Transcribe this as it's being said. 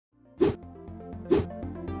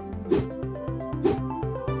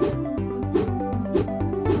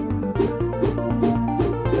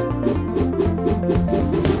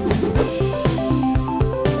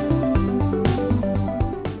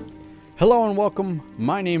Hello and welcome.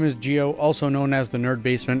 My name is Gio, also known as the Nerd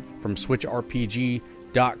Basement from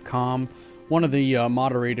Switchrpg.com. One of the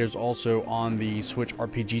moderators also on the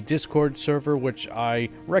Switchrpg Discord server, which I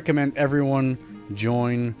recommend everyone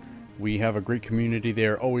join. We have a great community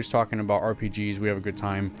there, always talking about RPGs. We have a good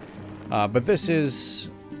time. But this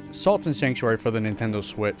is Salt and Sanctuary for the Nintendo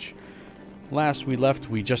Switch. Last we left,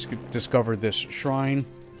 we just discovered this shrine,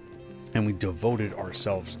 and we devoted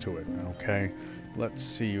ourselves to it, okay? Let's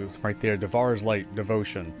see, right there, Devour's Light,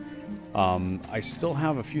 Devotion. I still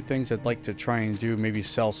have a few things I'd like to try and do, maybe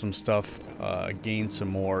sell some stuff, gain some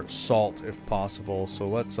more salt if possible. So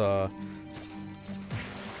let's,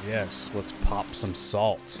 yes, let's pop some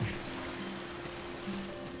salt.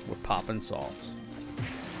 We're popping salt.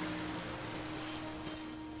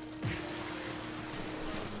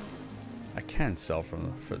 I can sell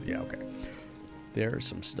from yeah, okay. There's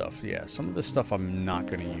some stuff, yeah. Some of the stuff I'm not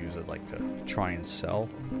going to use. I'd like to try and sell.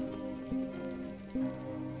 I'm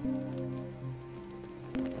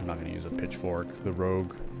not going to use a pitchfork. The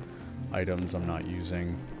rogue items I'm not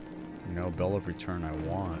using. No, Bell of Return I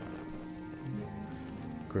want.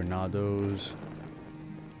 Granados.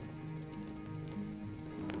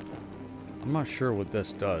 I'm not sure what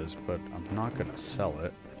this does, but I'm not going to sell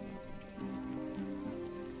it.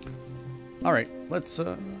 Alright, let's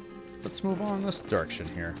move on this direction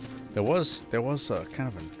here. There was kind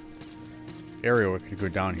of an area we could go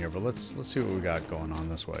down here, but let's see what we got going on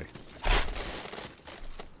this way.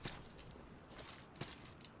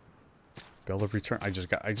 Bell of Return. I just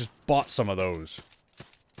bought some of those.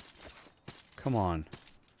 Come on.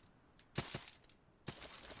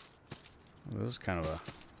 This is kind of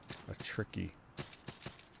a tricky.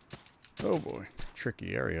 Oh boy,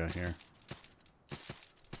 tricky area here.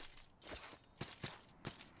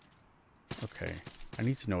 Okay, I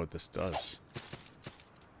need to know what this does.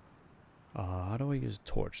 How do I use a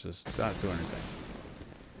torch? Does that do anything?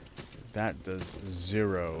 That does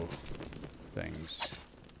 0 things.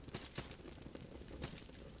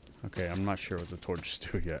 Okay, I'm not sure what the torches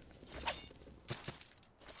do yet.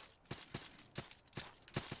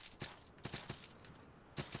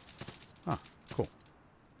 Ah, cool.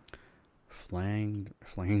 Flanged.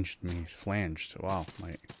 Wow,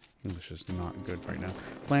 my English is not good right now.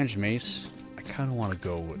 Flanged mace. I kind of want to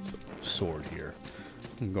go with sword here.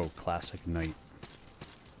 I'm going to go classic knight.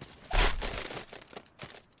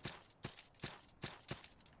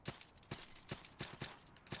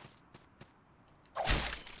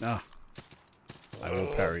 Ah. I will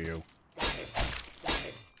parry you.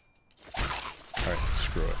 Alright,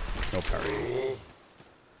 screw it. No parrying.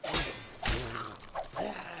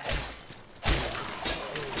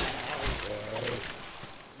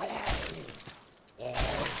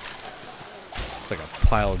 Like a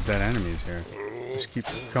pile of dead enemies here. Just keep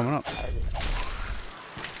coming up.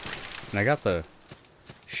 And I got the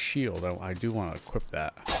shield. I do want to equip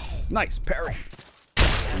that. Nice parry.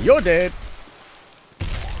 You're dead.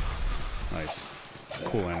 Nice.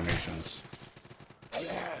 Cool animations.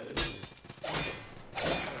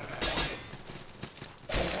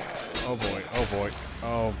 Oh boy. Oh boy.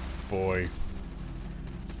 Oh boy.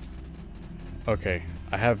 Okay.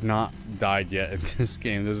 I have not died yet in this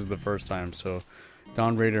game. This is the first time, so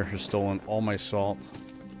Dawn Raider has stolen all my salt.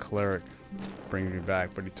 Cleric brings me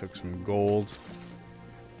back, but he took some gold.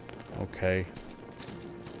 Okay.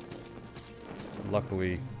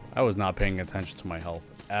 Luckily, I was not paying attention to my health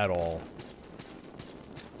at all.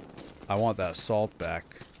 I want that salt back.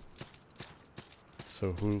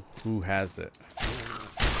 So who has it?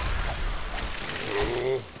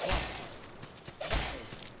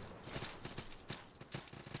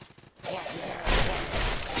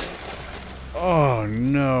 Oh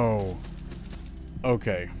no.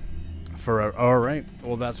 Okay. Forever. Alright.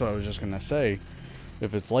 Well, that's what I was just gonna say.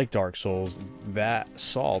 If it's like Dark Souls, that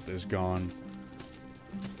salt is gone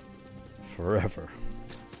forever.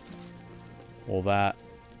 Well, that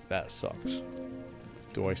sucks.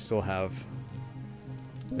 Do I still have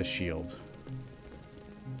the shield?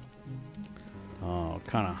 Oh,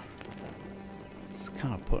 it's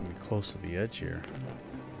kind of putting me close to the edge here.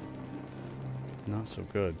 Not so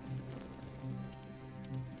good.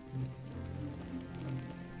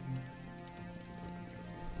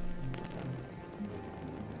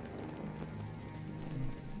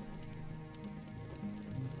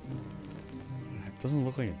 Doesn't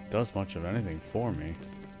look like it does much of anything for me.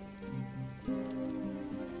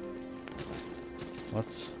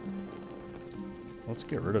 Let's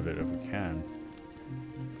get rid of it if we can.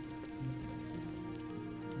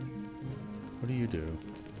 What do you do?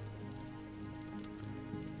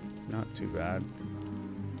 Not too bad.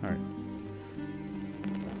 Alright.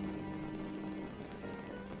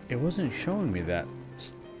 It wasn't showing me that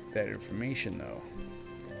information though.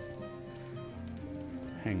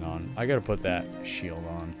 Hang on, I gotta put that shield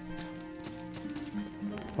on.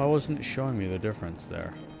 Why wasn't it showing me the difference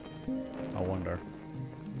there? I wonder.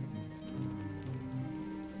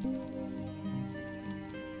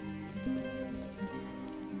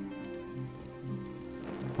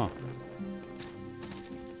 Huh.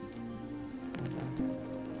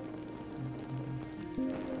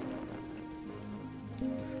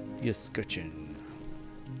 The escutcheon.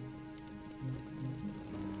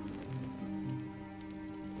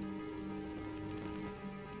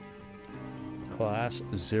 Class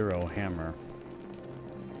 0 hammer.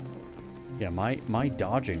 Yeah, my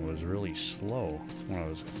dodging was really slow when I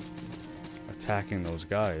was attacking those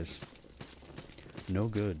guys. No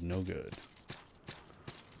good, no good.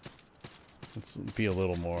 Let's be a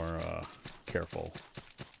little more careful.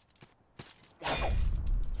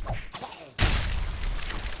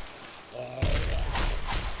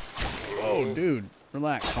 Oh, dude,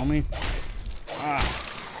 relax, homie. Ah.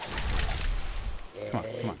 Come on,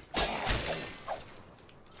 come on.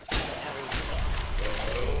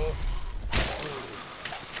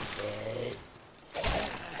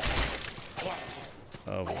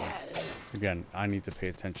 Oh boy. Again, I need to pay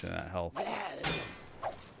attention to that health.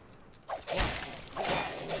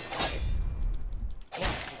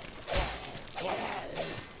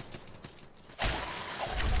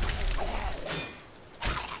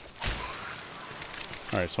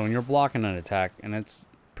 Alright, so when you're blocking an attack, and it's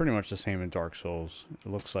pretty much the same in Dark Souls,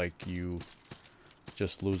 it looks like you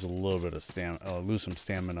just lose a little bit of stamina, lose some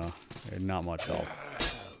stamina, and not much health.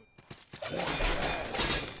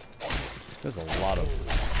 There's a lot of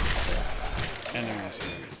enemies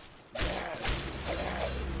here.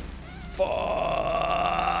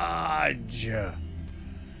 Fudge!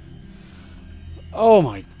 Oh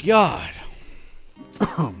my god!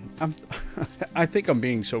 I think I'm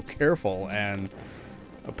being so careful, and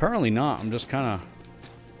apparently not. I'm just kind of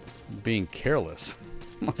being careless.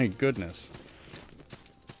 My goodness.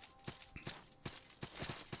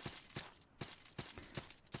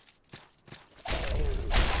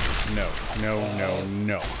 No, no, no,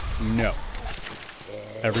 no, no.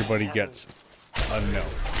 Everybody gets a no.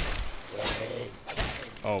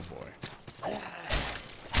 Oh boy.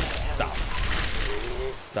 Stop.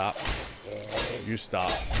 Stop. You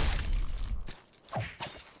stop.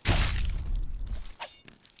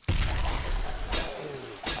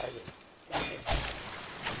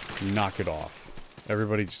 Knock it off.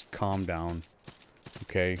 Everybody just calm down.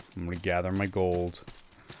 Okay, I'm gonna gather my gold.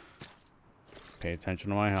 Pay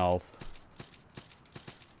attention to my health.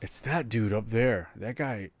 It's that dude up there. That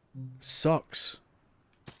guy sucks.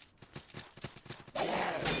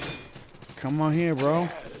 Come on here, bro.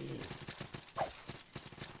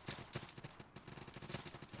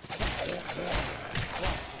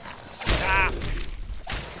 Stop.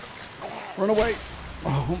 Run away.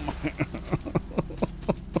 Oh my.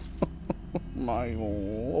 My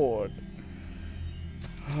lord.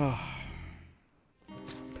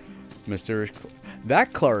 Mysterious.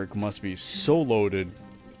 That cleric must be so loaded.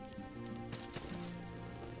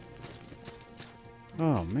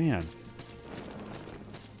 Oh man.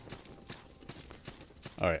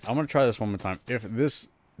 Alright, I'm gonna try this one more time. If this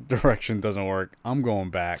direction doesn't work, I'm going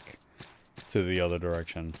back to the other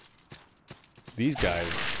direction. These guys,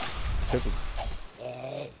 typically,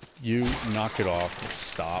 you knock it off.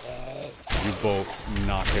 Stop. You both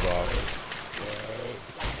knock it off.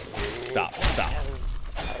 Stop, stop.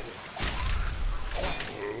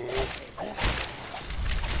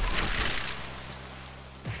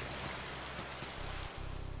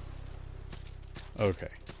 Okay.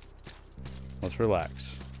 Let's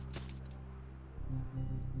relax.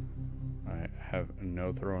 I have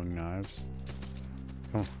no throwing knives.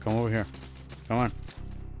 Come over here. Come on.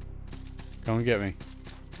 Come and get me.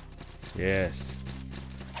 Yes.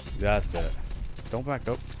 That's it. Don't back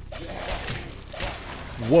up.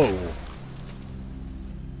 Whoa.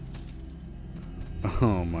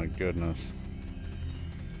 Oh my goodness.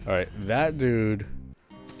 Alright, that dude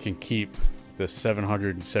can keep the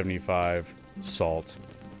 775 salt.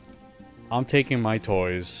 I'm taking my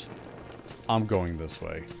toys. I'm going this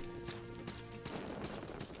way.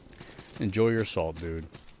 Enjoy your salt, dude.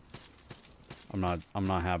 I'm not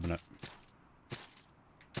having it.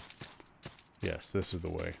 Yes, this is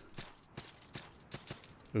the way.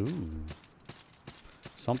 Ooh.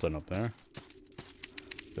 Something up there.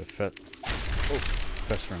 The festering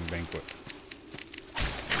banquet.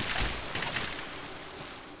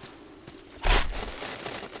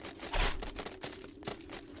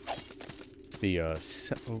 The oh,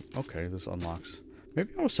 okay, this unlocks.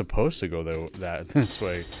 Maybe I was supposed to go this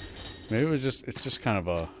way. Maybe it's just kind of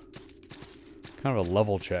a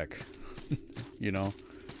level check. You know?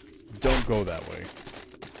 Don't go that way.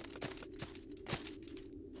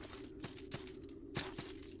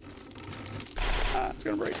 Ah, it's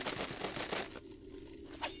gonna break.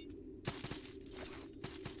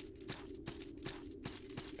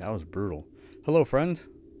 That was brutal. Hello, friend.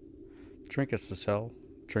 Trinkets to sell.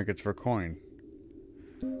 Trinkets for coin.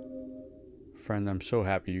 Friend, I'm so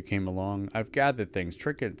happy you came along. I've gathered things.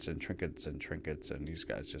 Trinkets and trinkets and trinkets, and these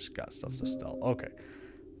guys just got stuff to sell. Okay.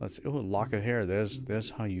 Let's... Oh, lock of hair.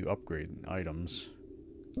 There's how you upgrade items.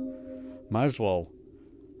 I might as well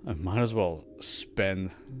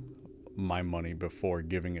spend my money before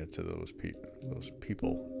giving it to those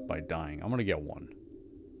people by dying. I'm gonna get one.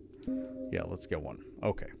 Yeah, let's get one.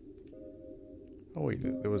 Okay. Oh wait,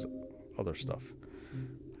 there was other stuff.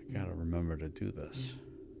 I gotta remember to do this.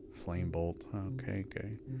 Flame bolt. Okay.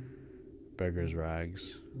 Beggar's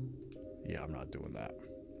rags. Yeah, I'm not doing that.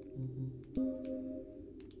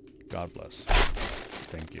 God bless.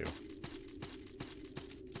 Thank you.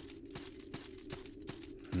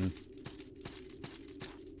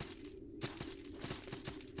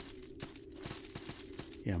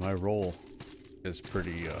 Yeah, my roll is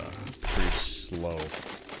pretty slow.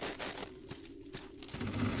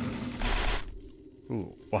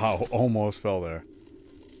 Ooh, wow, almost fell there.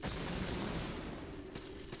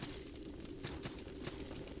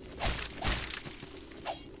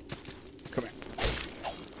 Come here.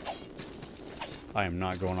 I am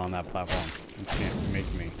not going on that platform. You can't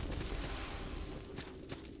make me.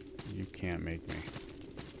 You can't make me.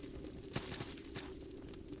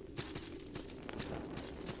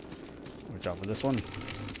 Watch out for this one.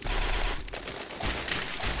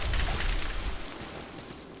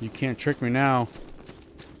 You can't trick me now.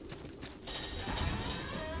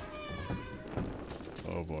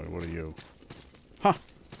 Oh boy, what are you? Huh!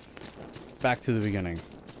 Back to the beginning.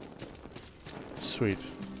 Sweet.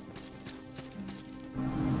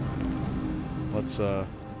 Let's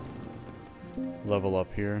level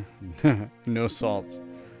up here. No salt.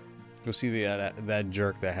 Go see that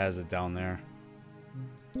jerk that has it down there.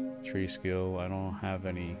 Tree skill. I don't have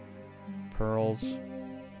any pearls.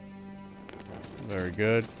 Very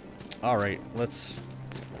good. All right, let's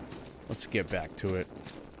get back to it.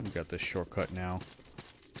 We got this shortcut now.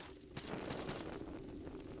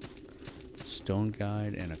 Stone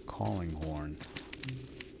guide and a calling horn.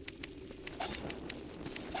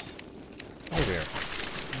 Over there.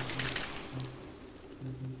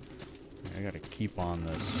 I gotta keep on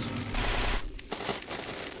this.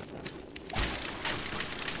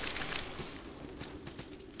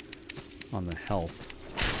 On the health.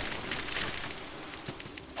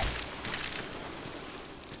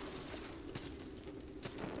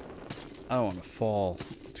 I don't want to fall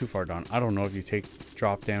too far down. I don't know if you take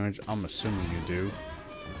drop damage. I'm assuming you do.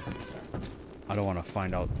 I don't want to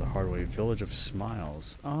find out the hard way. Village of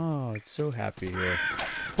Smiles. Oh, it's so happy here.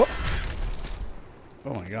 Whoa!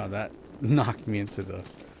 Oh my god, that knocked me into the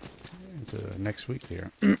next week here.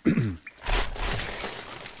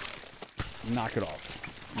 Knock it off.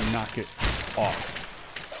 Knock it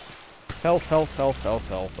off. Health, health, health, health,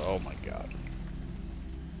 health. Oh my god.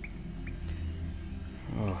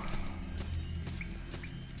 Oh.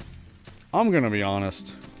 I'm gonna be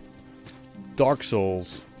honest. Dark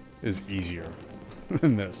Souls is easier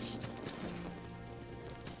than this.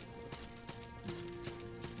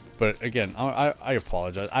 But again, I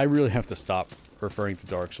apologize. I really have to stop referring to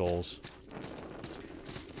Dark Souls.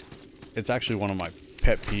 It's actually one of my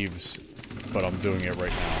pet peeves, but I'm doing it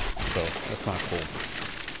right now, so that's not cool.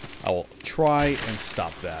 I will try and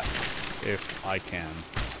stop that if I can.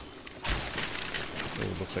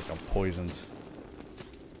 It looks like I'm poisoned.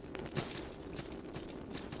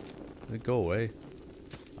 Did it go away?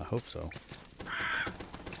 I hope so.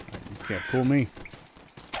 You can't fool me.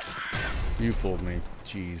 You fooled me.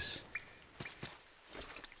 Jeez.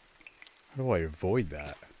 How do I avoid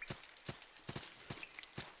that?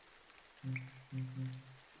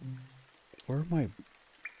 Where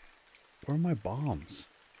are my bombs?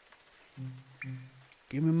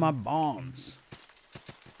 Give me my bombs.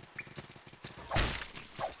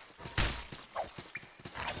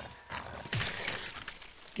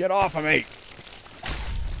 Get off of me!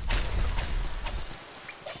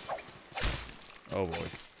 Oh boy.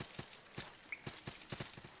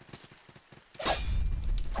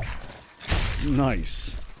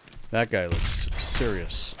 Nice. That guy looks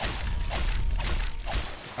serious.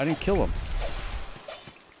 I didn't kill him.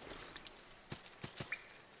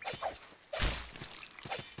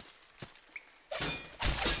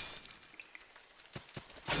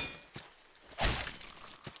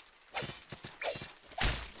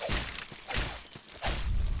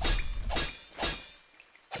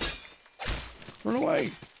 Run away!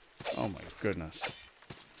 Oh my goodness.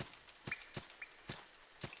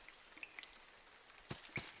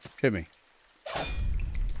 Hit me.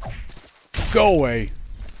 Go away!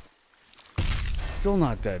 Still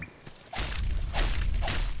not dead.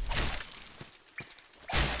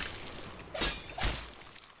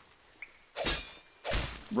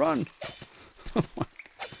 Run! Oh my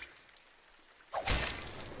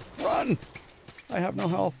God. Run! I have no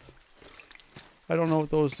health. I don't know what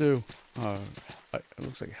those do. It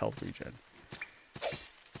looks like health regen.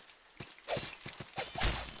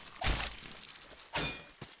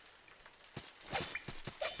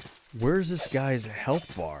 Where's this guy's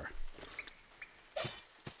health bar?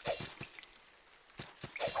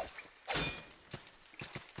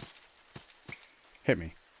 Hit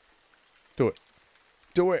me. Do it.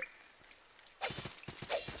 Do it.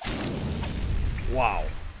 Wow.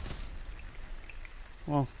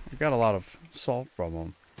 Well, I got a lot of salt from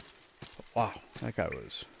him. Wow, that guy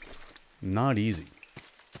was not easy.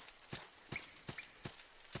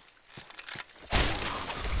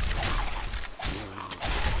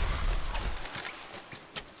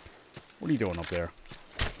 What are you doing up there?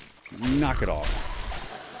 Knock it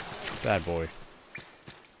off. Bad boy.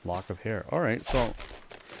 Lock of hair. Alright, so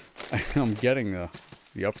I'm getting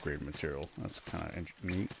the upgrade material. That's kind of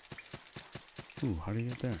neat. Ooh, how do you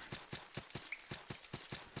get there?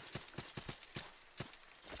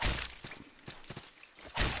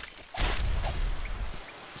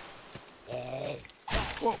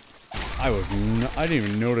 Whoa. I didn't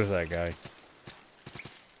even notice that guy.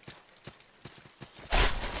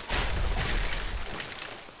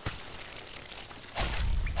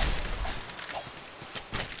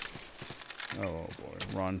 Oh boy,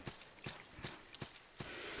 run.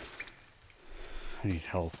 I need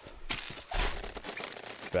health.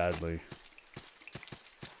 Badly.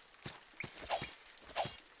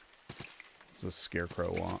 What does a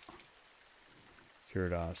scarecrow want?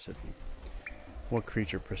 Curiosity. What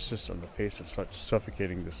creature persists on the face of such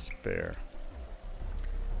suffocating despair?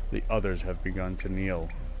 The others have begun to kneel.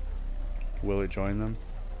 Will it join them?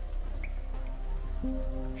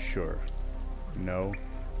 Sure. No.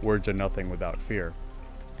 Words are nothing without fear.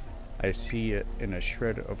 I see it in a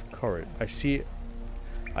shred of courage. I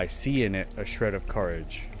see in it a shred of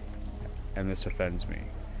courage, and this offends me.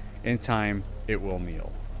 In time, it will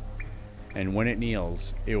kneel. And when it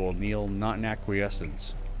kneels, it will kneel not in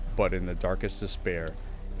acquiescence, but in the darkest despair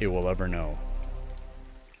it will ever know.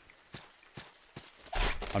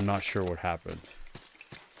 I'm not sure what happened.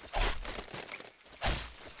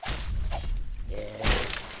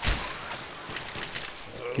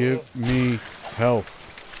 Give me health.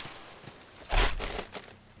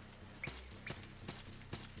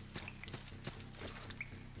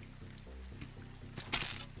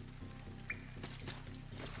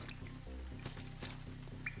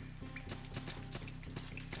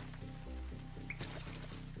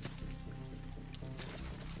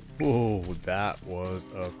 Whoa, that was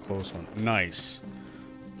a close one. Nice.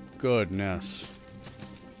 Goodness.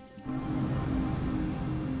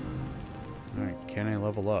 Alright, can I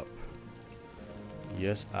level up?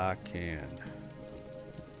 Yes, I can.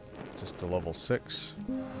 Just to level 6?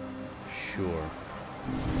 Sure.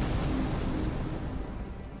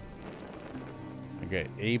 I get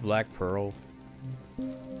a black pearl.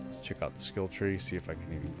 Let's check out the skill tree, see if I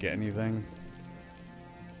can even get anything.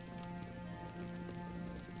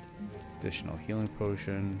 Additional healing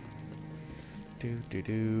potion.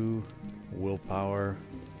 Willpower.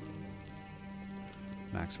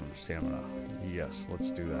 Maximum stamina. Yes,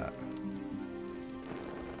 let's do that.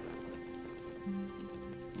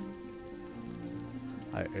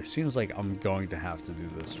 It seems like I'm going to have to do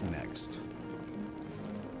this next.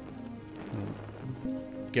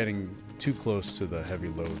 Getting too close to the heavy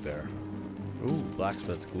load there. Ooh,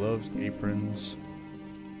 blacksmith gloves, aprons.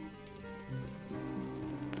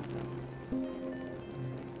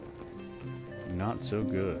 Not so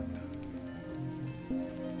good.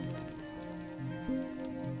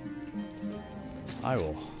 I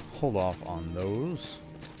will hold off on those.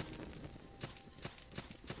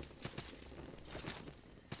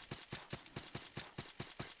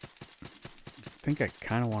 I think I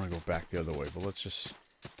kind of want to go back the other way, but let's just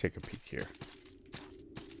take a peek here.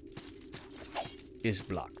 Is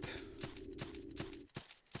blocked.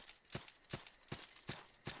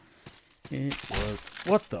 It was...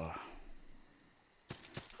 What the... How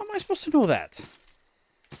am I supposed to know that?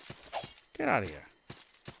 Get out of here.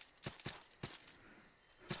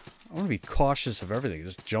 I want to be cautious of everything.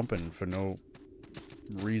 Just jumping for no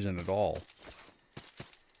reason at all.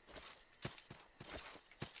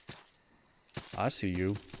 I see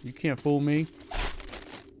you. You can't fool me.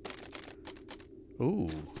 Ooh,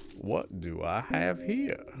 what do I have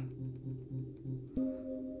here?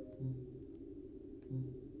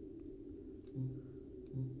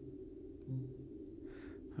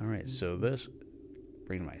 Alright, so this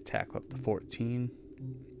brings my attack up to 14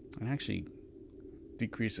 and actually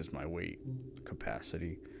decreases my weight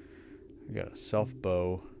capacity. I got a self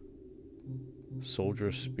bow,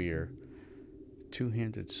 soldier's spear,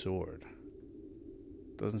 two-handed sword.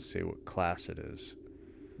 Doesn't say what class it is,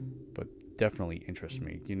 but definitely interests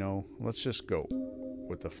me. You know, let's just go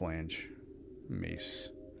with the flange mace.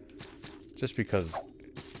 Just because I'll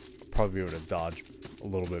probably be able to dodge a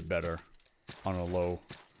little bit better on a low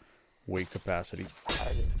weight capacity.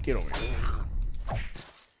 Get over here.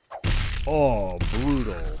 Oh,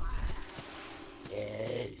 brutal.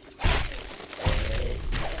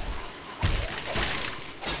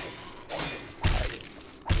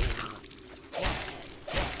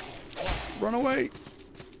 Run away.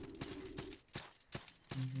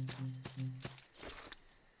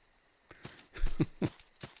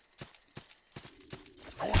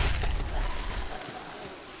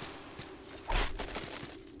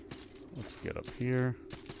 Let's get up here.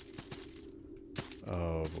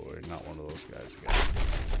 Oh boy, not one of those guys again.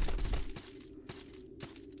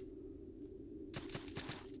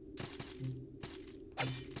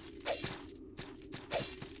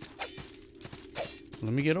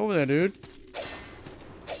 Let me get over there, dude.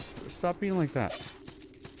 Stop being like that.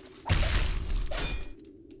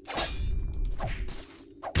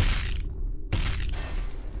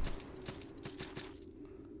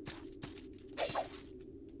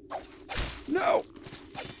 No!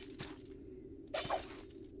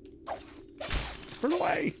 Run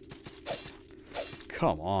away!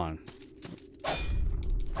 Come on.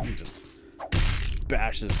 Let me just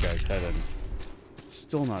bash this guy's head in.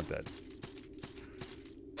 Still not dead.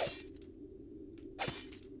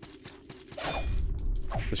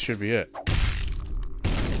 This should be it.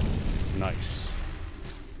 Nice.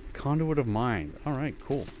 Conduit of Mind. Alright,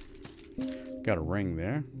 cool. Got a ring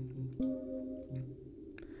there.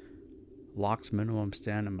 Locks minimum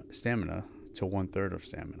stamina to 1/3 of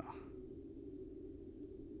stamina.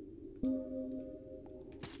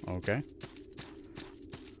 Okay.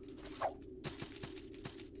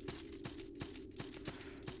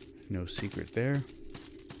 No secret there.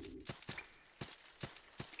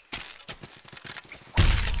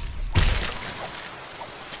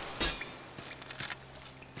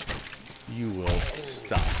 You will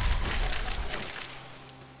stop.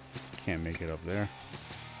 Can't make it up there.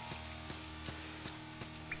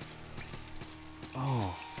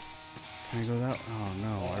 Oh. Can I go that? Oh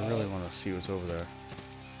no, I really want to see what's over there.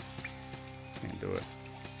 Can't do it.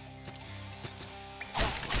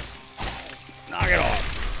 Knock it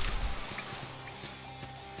off.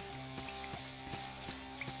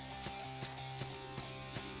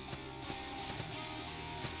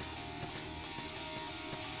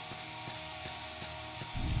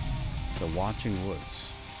 The Watching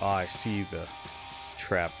Woods. Oh, I see the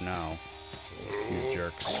trap now. You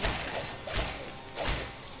jerks.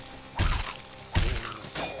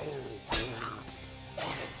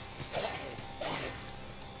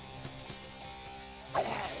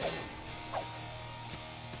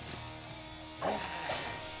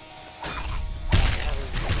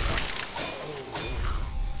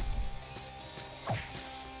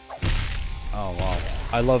 Oh wow.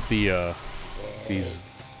 I love the these.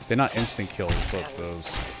 They're not instant kills, but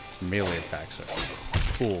those melee attacks are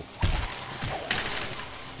cool.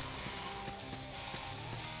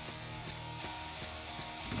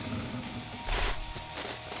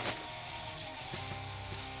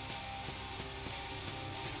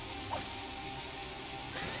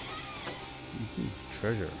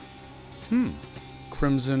 Treasure.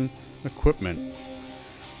 Crimson equipment.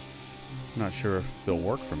 Not sure if they'll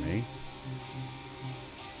work for me.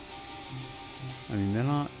 I mean, they're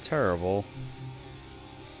not terrible.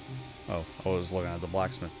 Oh, I was looking at the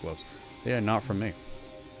blacksmith gloves. They are not for me.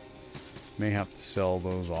 May have to sell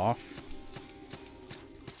those off.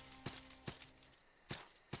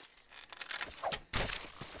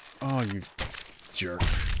 Oh, you jerk.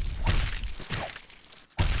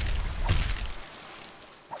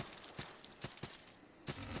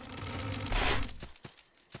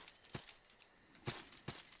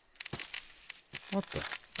 What the?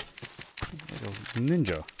 Like a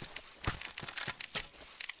ninja.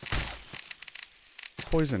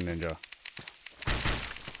 Poison ninja.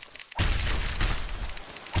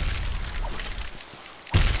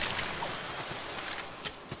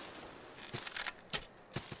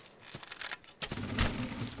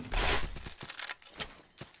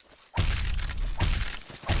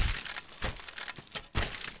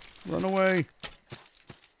 Run away.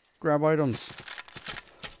 grab items.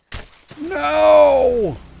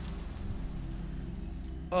 No!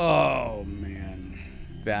 Oh, man.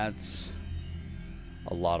 That's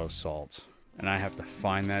a lot of salt. And I have to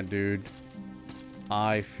find that dude.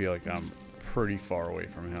 I feel like I'm pretty far away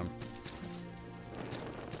from him.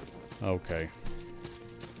 Okay.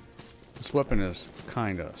 This weapon is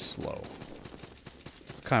kind of slow.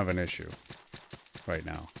 It's kind of an issue right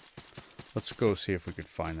now. Let's go see if we could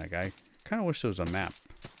find that guy. Kind of wish there was a map.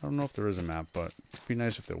 I don't know if there is a map, but it'd be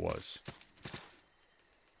nice if there was.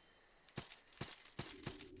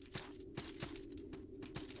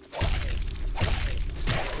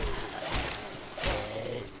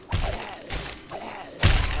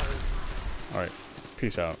 Alright,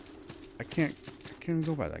 peace out. I can't even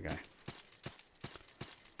go by that guy.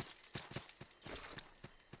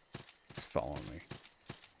 He's following me.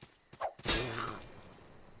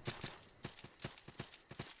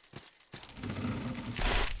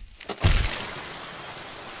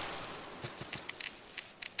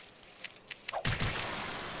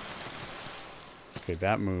 Okay,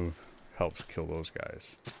 that move helps kill those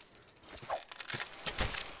guys.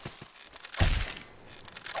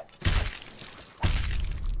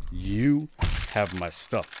 You have my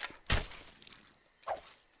stuff.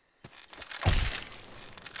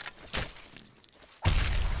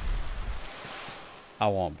 I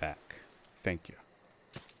want back. Thank you.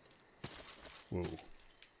 Whoa.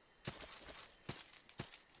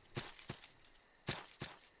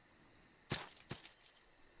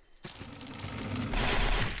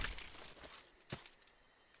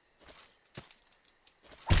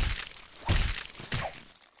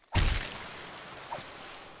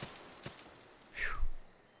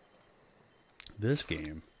 This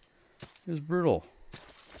game is brutal.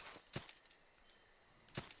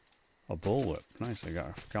 A bullwhip. Nice. I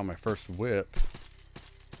got my first whip.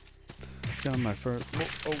 Got my first.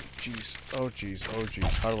 Oh jeez. Oh jeez. Oh jeez.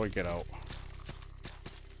 How do I get out?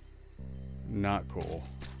 Not cool.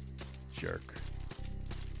 Jerk.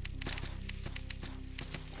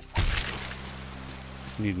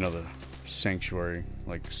 Need another sanctuary,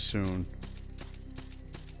 like, soon.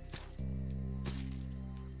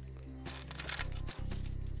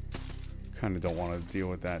 Kind of don't want to deal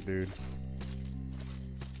with that, dude.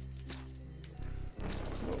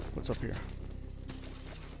 Whoa, what's up here?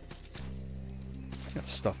 Got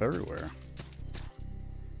stuff everywhere.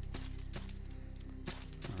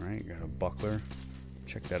 Alright, got a buckler.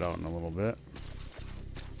 Check that out in a little bit.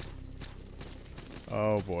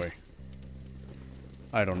 Oh boy.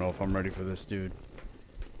 I don't know if I'm ready for this, dude.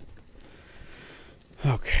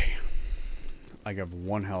 Okay. I got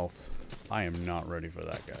 1 health. I am not ready for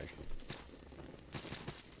that guy.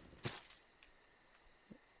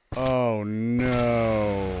 Oh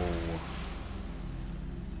no.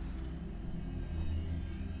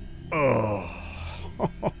 Oh.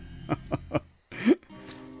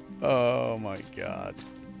 Oh my god.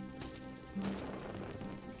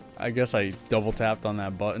 I guess I double tapped on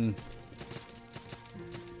that button.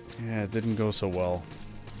 Yeah, it didn't go so well.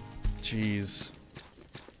 Jeez.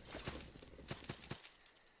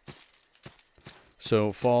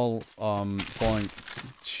 So falling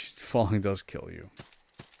does kill you.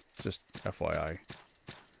 Just FYI.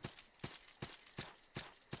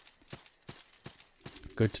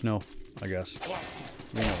 Good to know, I guess.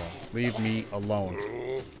 Leave me alone. Leave me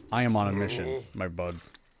alone. I am on a mission, my bud.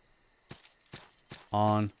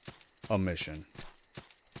 On a mission.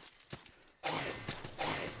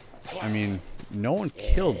 I mean, no one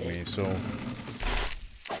killed me, so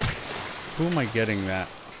who am I getting that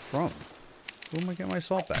from? Who am I getting my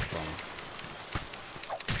salt back from?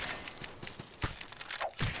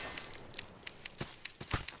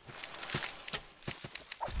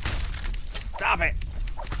 Stop it!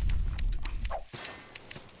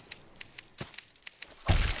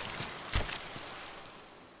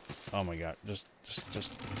 Oh my god, just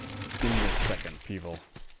give me a second, people.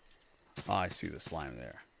 Oh, I see the slime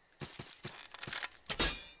there.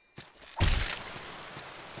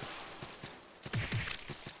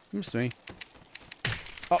 Miss me.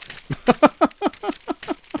 Oh.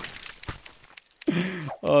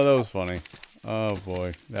 Oh, that was funny. Oh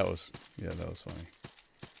boy, that was funny.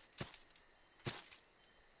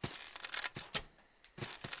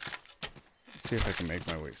 Let's see if I can make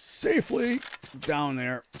my way safely down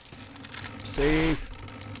there.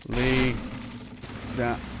 Safely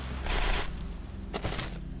down.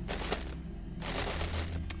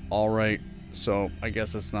 All right, so I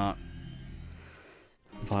guess it's not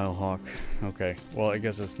Vilehawk. Okay, well, I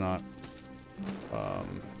guess it's not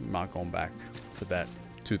going back for that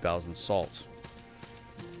 2,000 salt.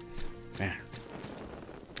 Man,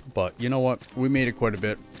 But you know what? We made it quite a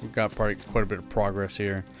bit. We've got probably quite a bit of progress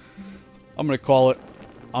here. I'm going to call it.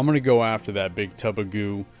 I'm going to go after that big tub of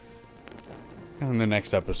goo in the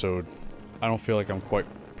next episode. I don't feel like I'm quite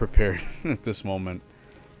prepared at this moment.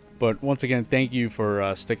 But once again, thank you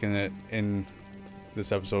for sticking it in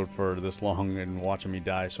this episode for this long and watching me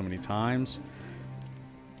die so many times.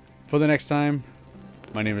 For the next time,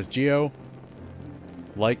 my name is Gio.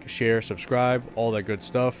 Like, share, subscribe, all that good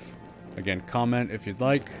stuff. Again, comment if you'd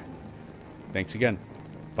like. Thanks again.